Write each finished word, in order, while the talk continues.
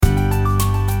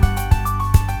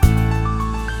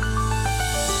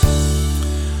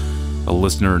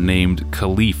listener named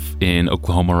Khalif in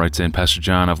Oklahoma writes in, Pastor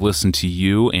John, I've listened to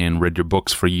you and read your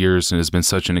books for years, and it has been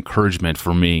such an encouragement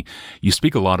for me. You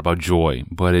speak a lot about joy,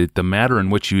 but the matter in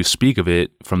which you speak of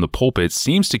it from the pulpit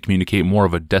seems to communicate more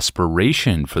of a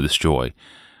desperation for this joy.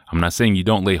 I'm not saying you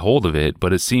don't lay hold of it,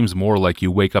 but it seems more like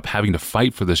you wake up having to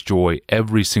fight for this joy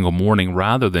every single morning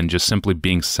rather than just simply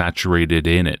being saturated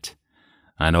in it.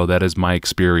 I know that is my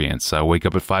experience. I wake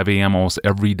up at 5 a.m. almost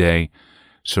every day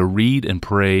to read and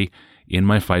pray in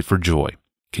my fight for joy.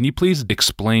 Can you please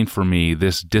explain for me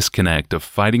this disconnect of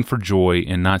fighting for joy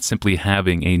and not simply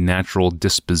having a natural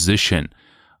disposition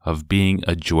of being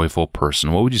a joyful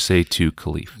person? What would you say to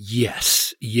Khalif?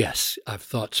 Yes. I've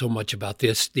thought so much about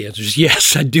this. The answer is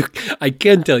yes, I do. I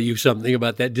can tell you something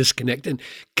about that disconnect. And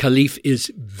Khalif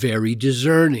is very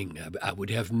discerning. I would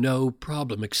have no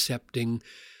problem accepting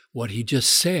what he just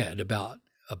said about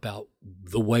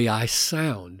the way I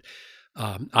sound.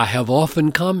 I have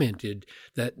often commented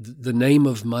that the name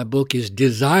of my book is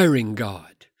Desiring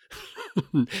God,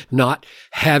 not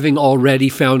having already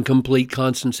found complete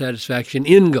constant satisfaction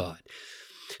in God.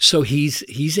 So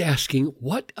he's asking,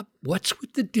 what's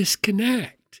with the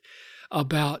disconnect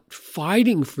about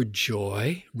fighting for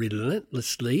joy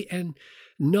relentlessly and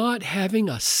not having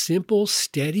a simple,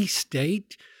 steady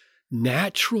state,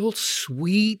 natural,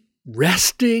 sweet,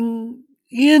 resting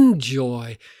in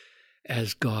joy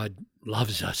as God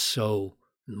loves us so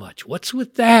much? What's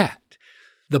with that?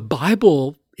 The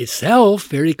Bible itself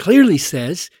very clearly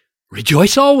says,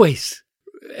 rejoice always.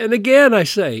 And again, I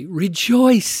say,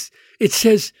 rejoice. It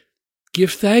says,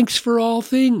 give thanks for all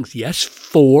things. Yes,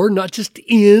 for, not just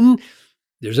in.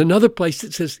 There's another place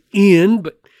that says in,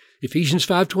 but Ephesians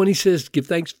 5:20 says, give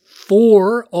thanks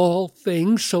for all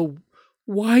things. So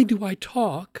why do I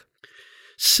talk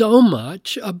so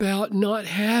much about not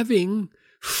having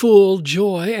full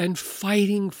joy and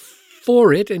fighting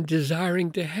for it and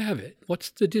desiring to have it? What's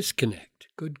the disconnect?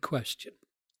 Good question.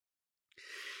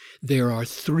 There are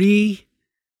 3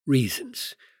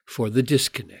 reasons for the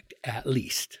disconnect, at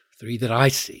least 3 that I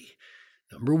see.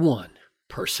 Number 1,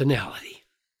 personality.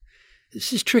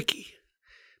 This is tricky,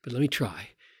 but let me try.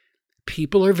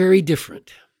 People are very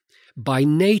different. By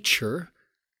nature,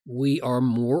 we are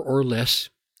more or less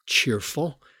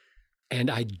cheerful, and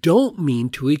I don't mean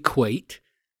to equate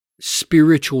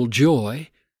spiritual joy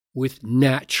with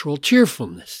natural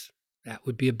cheerfulness. That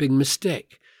would be a big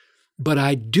mistake. But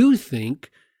I do think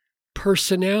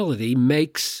personality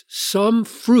makes some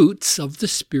fruits of the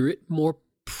Spirit more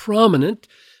prominent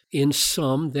in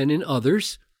some than in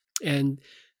others. And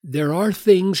there are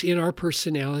things in our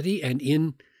personality and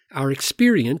in our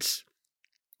experience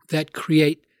that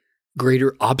create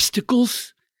greater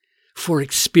obstacles for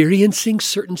experiencing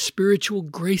certain spiritual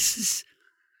graces.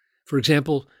 For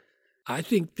example, I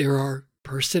think there are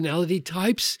personality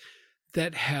types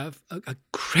that have a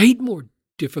great more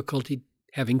difficulty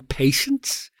having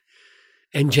patience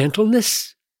and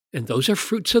gentleness, and those are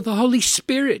fruits of the Holy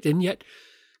Spirit, and yet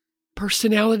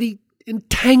personality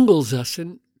entangles us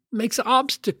and makes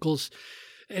obstacles,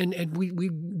 and we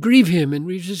grieve him and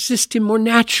we resist him more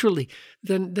naturally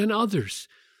than others.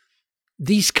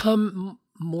 These come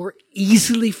more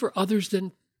easily for others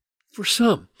than for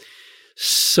some.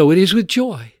 So it is with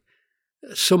joy.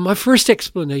 So my first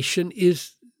explanation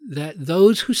is that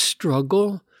those who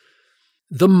struggle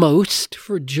the most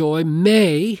for joy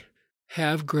may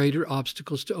have greater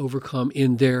obstacles to overcome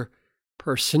in their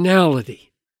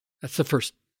personality. That's the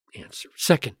first answer.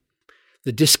 Second,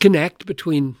 the disconnect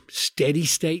between steady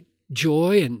state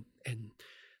joy and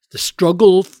the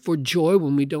struggle for joy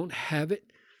when we don't have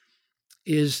it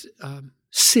is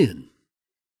sin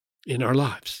in our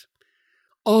lives.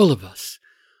 All of us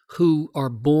who are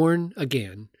born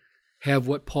again have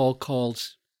what Paul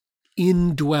calls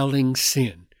indwelling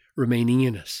sin remaining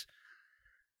in us.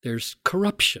 There's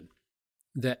corruption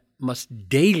that must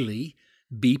daily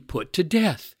be put to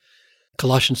death.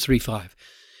 Colossians 3:5.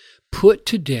 Put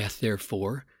to death,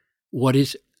 therefore, what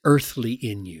is earthly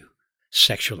in you: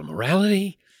 sexual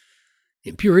immorality,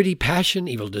 impurity, passion,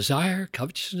 evil desire,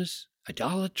 covetousness,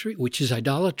 idolatry, which is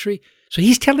idolatry. So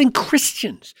he's telling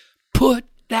Christians, put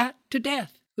that to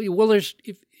death. Well, there's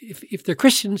if they're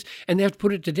Christians and they have to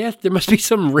put it to death, there must be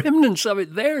some remnants of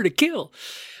it there to kill.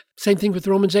 Same thing with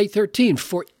Romans 8:13.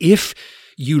 For if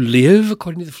you live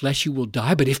according to the flesh, you will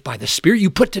die. But if by the Spirit you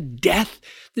put to death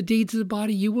the deeds of the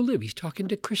body, you will live. He's talking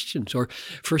to Christians. Or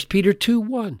 1 Peter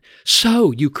 2:1.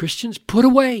 So, you Christians, put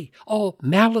away all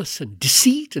malice and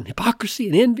deceit and hypocrisy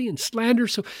and envy and slander.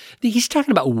 So he's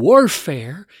talking about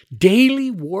warfare, daily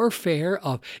warfare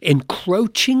of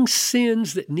encroaching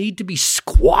sins that need to be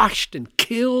squashed and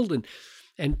killed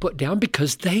and put down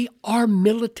because they are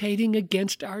militating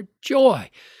against our joy.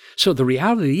 So the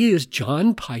reality is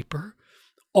John Piper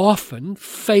often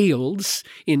fails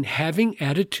in having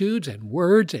attitudes and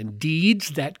words and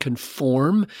deeds that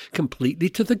conform completely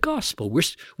to the gospel.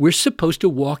 We're supposed to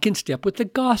walk in step with the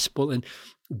gospel and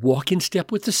walk in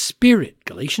step with the Spirit,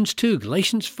 Galatians 2,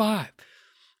 Galatians 5.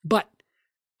 But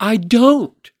I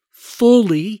don't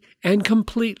fully and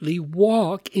completely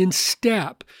walk in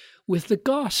step with the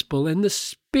gospel and the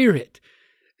Spirit.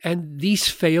 And these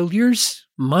failures,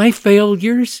 my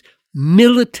failures,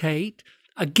 militate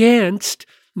against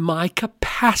my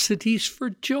capacities for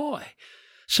joy.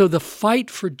 So the fight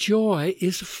for joy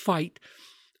is a fight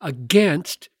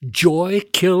against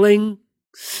joy-killing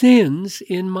sins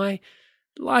in my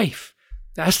life.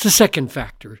 That's the second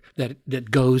factor that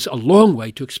goes a long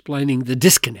way to explaining the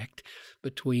disconnect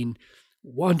between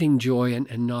wanting joy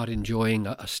and not enjoying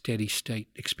a steady state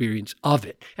experience of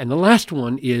it. And the last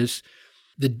one is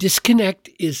the disconnect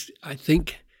is, I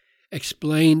think,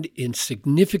 explained in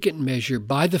significant measure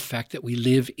by the fact that we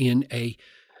live in a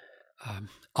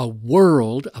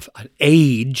world of an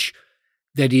age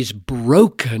that is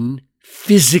broken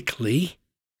physically,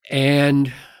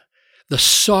 and the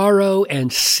sorrow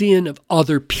and sin of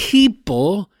other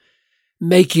people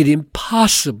make it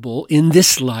impossible in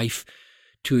this life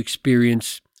to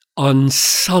experience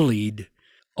unsullied,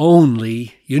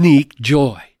 only unique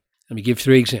joy. Let me give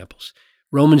 3 examples.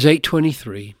 Romans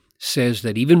 8:23 says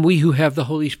that even we who have the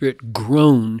Holy Spirit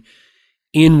groan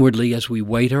inwardly as we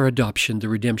wait our adoption, the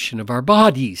redemption of our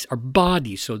bodies.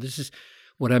 So this is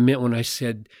what I meant when I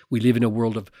said we live in a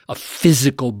world of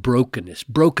physical brokenness,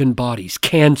 broken bodies,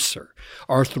 cancer,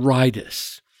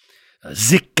 arthritis,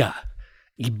 Zika,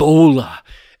 Ebola,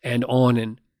 and on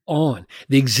and on.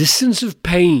 The existence of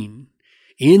pain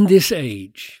in this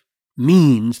age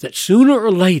means that sooner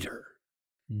or later,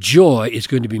 joy is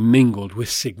going to be mingled with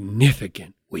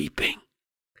significant weeping.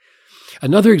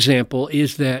 Another example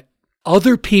is that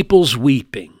other people's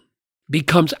weeping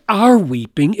becomes our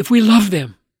weeping if we love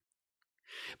them.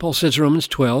 Paul says in Romans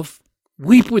 12,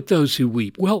 weep with those who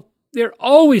weep. Well, there are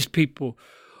always people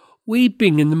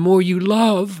weeping, and the more you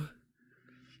love,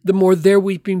 the more their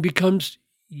weeping becomes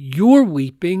your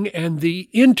weeping, and the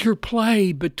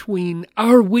interplay between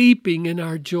our weeping and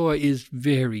our joy is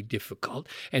very difficult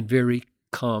and very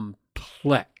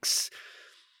complex.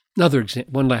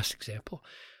 One last example.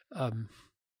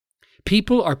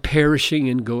 People are perishing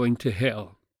and going to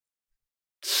hell.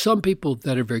 Some people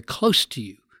that are very close to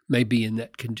you may be in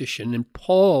that condition. And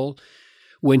Paul,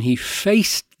 when he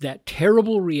faced that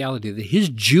terrible reality that his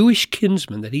Jewish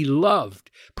kinsmen that he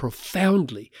loved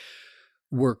profoundly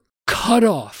were cut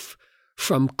off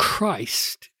from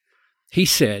Christ, he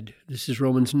said, this is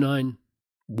Romans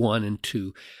 9:1 and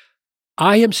 2,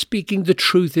 I am speaking the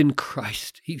truth in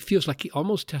Christ. He feels like he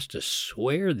almost has to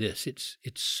swear this. It's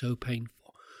so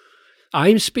painful. I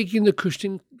am speaking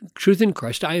the truth in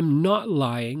Christ. I am not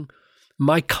lying.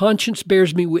 My conscience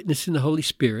bears me witness in the Holy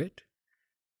Spirit.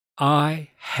 I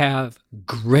have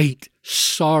great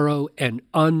sorrow and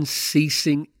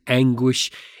unceasing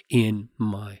anguish in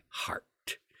my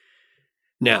heart.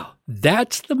 Now,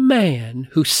 that's the man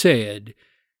who said,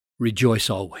 rejoice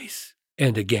always.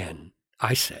 And again,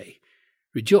 I say,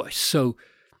 rejoice. So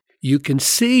you can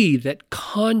see that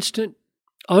constant,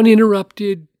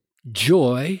 uninterrupted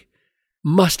joy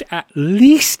must at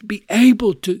least be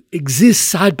able to exist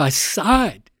side by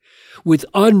side with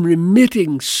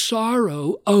unremitting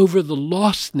sorrow over the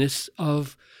lostness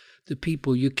of the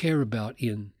people you care about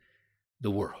in the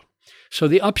world. So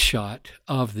the upshot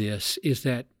of this is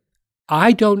that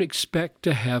I don't expect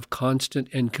to have constant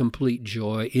and complete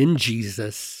joy in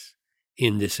Jesus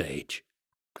in this age.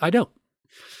 I don't.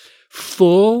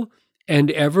 Full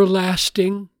and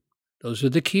everlasting, those are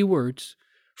the key words,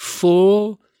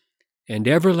 full and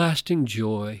everlasting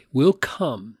joy will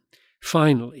come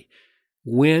finally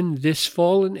when this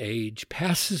fallen age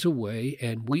passes away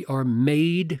and we are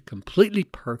made completely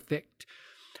perfect.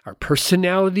 Our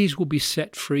personalities will be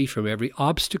set free from every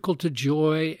obstacle to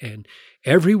joy, and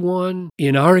everyone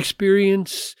in our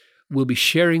experience will be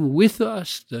sharing with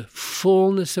us the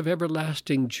fullness of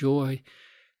everlasting joy.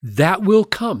 That will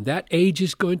come. That age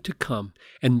is going to come.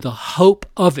 And the hope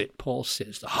of it, Paul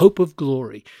says, the hope of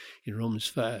glory in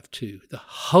Romans 5:2, the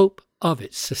hope of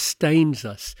it sustains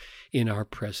us in our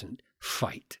present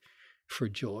fight for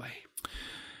joy.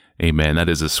 Amen. That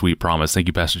is a sweet promise. Thank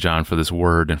you, Pastor John, for this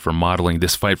word and for modeling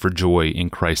this fight for joy in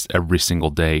Christ every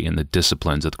single day in the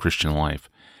disciplines of the Christian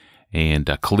life. And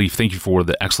Khalif, thank you for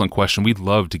the excellent question. We'd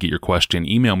love to get your question.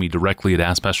 Email me directly at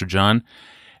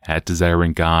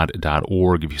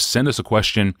AskPastorJohn@desiringgod.org. If you send us a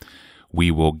question,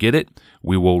 We will get it,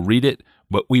 we will read it,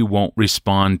 but we won't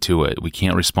respond to it. We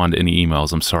can't respond to any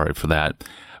emails. I'm sorry for that.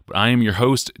 But I am your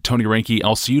host, Tony Reinke.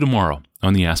 I'll see you tomorrow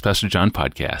on the Ask Pastor John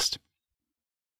podcast.